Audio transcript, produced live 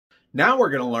Now we're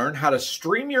going to learn how to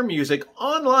stream your music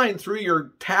online through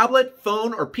your tablet,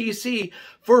 phone, or PC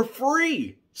for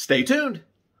free. Stay tuned.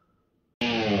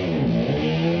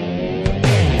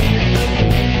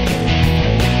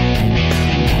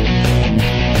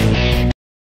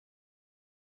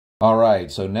 All right,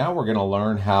 so now we're going to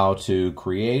learn how to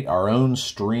create our own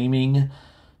streaming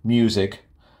music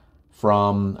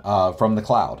from the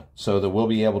cloud, so that we'll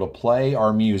be able to play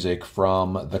our music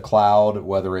from the cloud,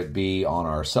 whether it be on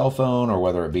our cell phone or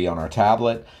whether it be on our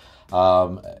tablet.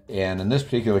 And in this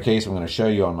particular case, I'm going to show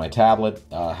you on my tablet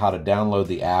how to download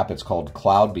the app. It's called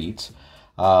Cloud Beats.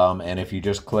 And if you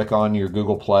just click on your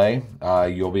Google Play,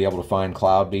 you'll be able to find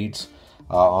Cloud Beats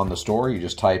on the store. You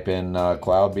just type in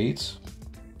Cloud Beats,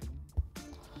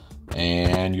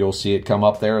 and you'll see it come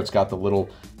up there. It's got the little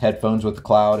headphones with the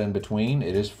cloud in between.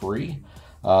 It is free.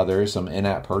 There is some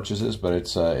in-app purchases, but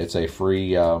it's a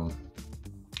free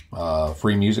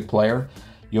free music player.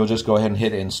 You'll just go ahead and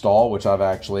hit install, which I've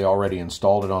actually already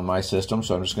installed it on my system.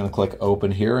 So I'm just going to click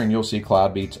open here, and you'll see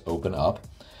Cloud Beats open up.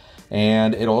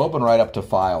 And it'll open right up to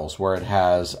files where it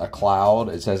has a cloud.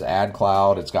 It says add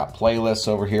cloud. It's got playlists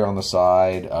over here on the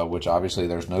side, which obviously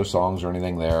there's no songs or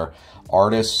anything there.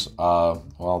 Artists,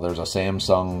 well, there's a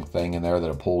Samsung thing in there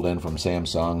that it pulled in from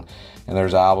Samsung. And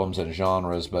there's albums and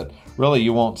genres, but really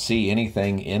you won't see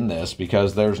anything in this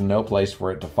because there's no place for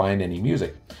it to find any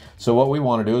music. So what we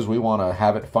want to do is we want to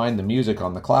have it find the music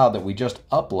on the cloud that we just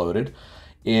uploaded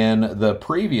in the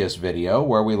previous video,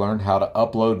 where we learned how to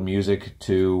upload music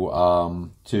to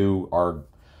our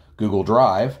Google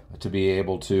Drive to be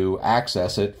able to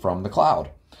access it from the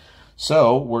cloud.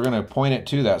 So we're going to point it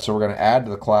to that. So we're going to add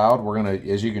to the cloud. We're going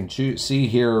to, as you can see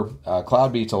here,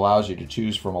 Cloud Beats allows you to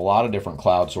choose from a lot of different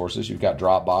cloud sources. You've got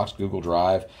Dropbox, Google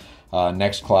Drive,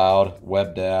 Nextcloud,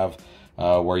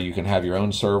 WebDAV, where you can have your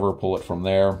own server, pull it from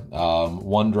there,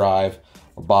 OneDrive,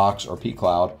 or Box, or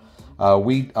pCloud.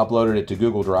 We uploaded it to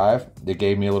Google Drive. It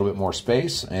gave me a little bit more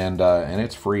space, and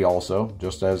it's free also,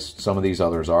 just as some of these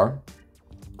others are.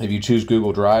 If you choose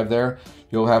Google Drive there,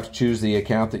 you'll have to choose the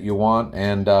account that you want,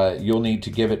 and you'll need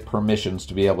to give it permissions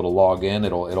to be able to log in.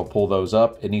 It'll pull those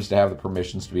up. It needs to have the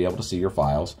permissions to be able to see your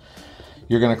files.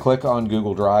 You're going to click on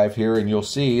Google Drive here, and you'll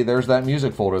see there's that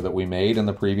music folder that we made in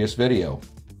the previous video.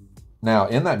 Now,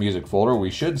 in that music folder, we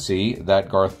should see that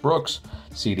Garth Brooks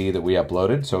CD that we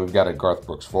uploaded. So we've got a Garth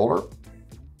Brooks folder.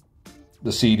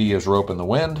 The CD is Rope in the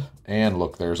Wind, and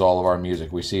look, there's all of our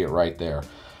music. We see it right there.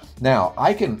 Now,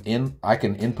 I can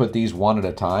input these one at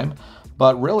a time,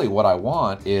 but really what I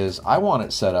want is I want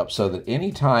it set up so that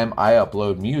anytime I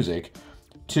upload music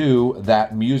to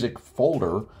that music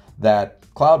folder, that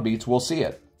Cloud Beats will see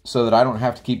it, so that I don't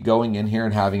have to keep going in here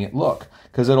and having it look,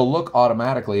 because it'll look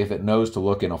automatically if it knows to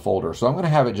look in a folder. So I'm going to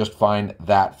have it just find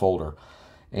that folder.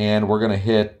 And we're going to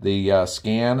hit the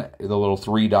scan, the little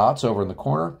three dots over in the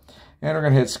corner, and we're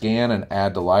going to hit scan and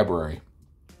add to library.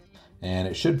 And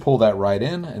it should pull that right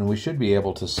in, and we should be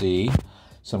able to see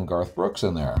some Garth Brooks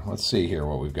in there. Let's see here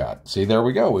what we've got. See, there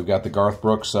we go. We've got the Garth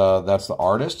Brooks, that's the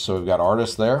artist, so we've got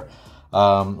artists there.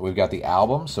 We've got the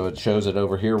album, so it shows it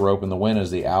over here, Rope in the Wind is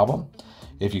the album.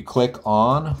 If you click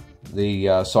on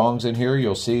the songs in here,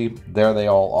 you'll see there they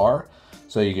all are.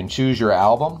 So you can choose your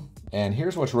album. And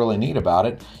here's what's really neat about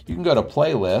it. You can go to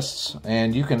playlists,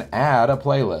 and you can add a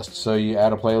playlist. So you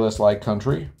add a playlist like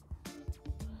country,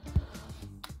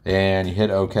 and you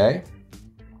hit OK.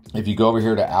 If you go over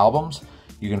here to albums,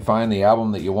 you can find the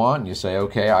album that you want, and you say,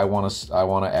 okay, I want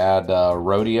to add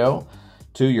Rodeo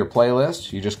to your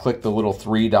playlist. You just click the little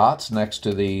three dots next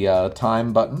to the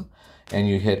time button, and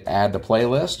you hit add to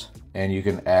playlist, and you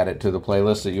can add it to the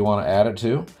playlist that you want to add it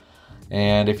to.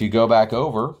 And if you go back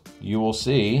over, you will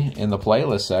see in the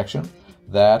playlist section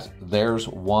that there's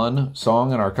one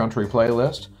song in our country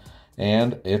playlist,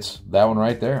 and it's that one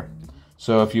right there.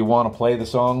 So if you want to play the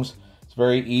songs, it's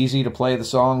very easy to play the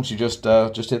songs. You just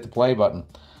hit the play button.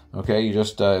 Okay, you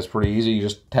just it's pretty easy. You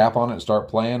just tap on it and start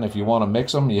playing. If you want to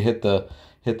mix them, you hit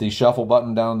the shuffle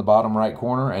button down in the bottom right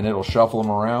corner, and it'll shuffle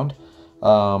them around.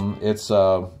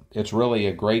 It's really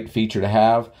a great feature to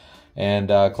have. And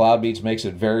Cloud Beats makes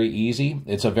it very easy.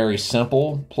 It's a very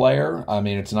simple player. I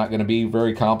mean, it's not going to be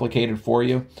very complicated for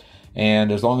you. And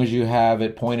as long as you have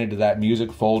it pointed to that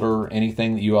music folder,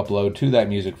 anything that you upload to that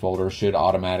music folder should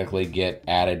automatically get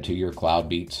added to your Cloud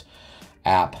Beats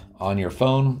app on your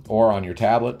phone or on your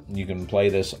tablet. You can play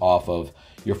this off of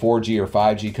your 4G or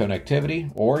 5G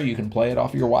connectivity, or you can play it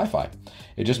off your Wi-Fi.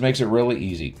 It just makes it really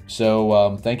easy.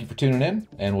 So thank you for tuning in,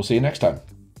 and we'll see you next time.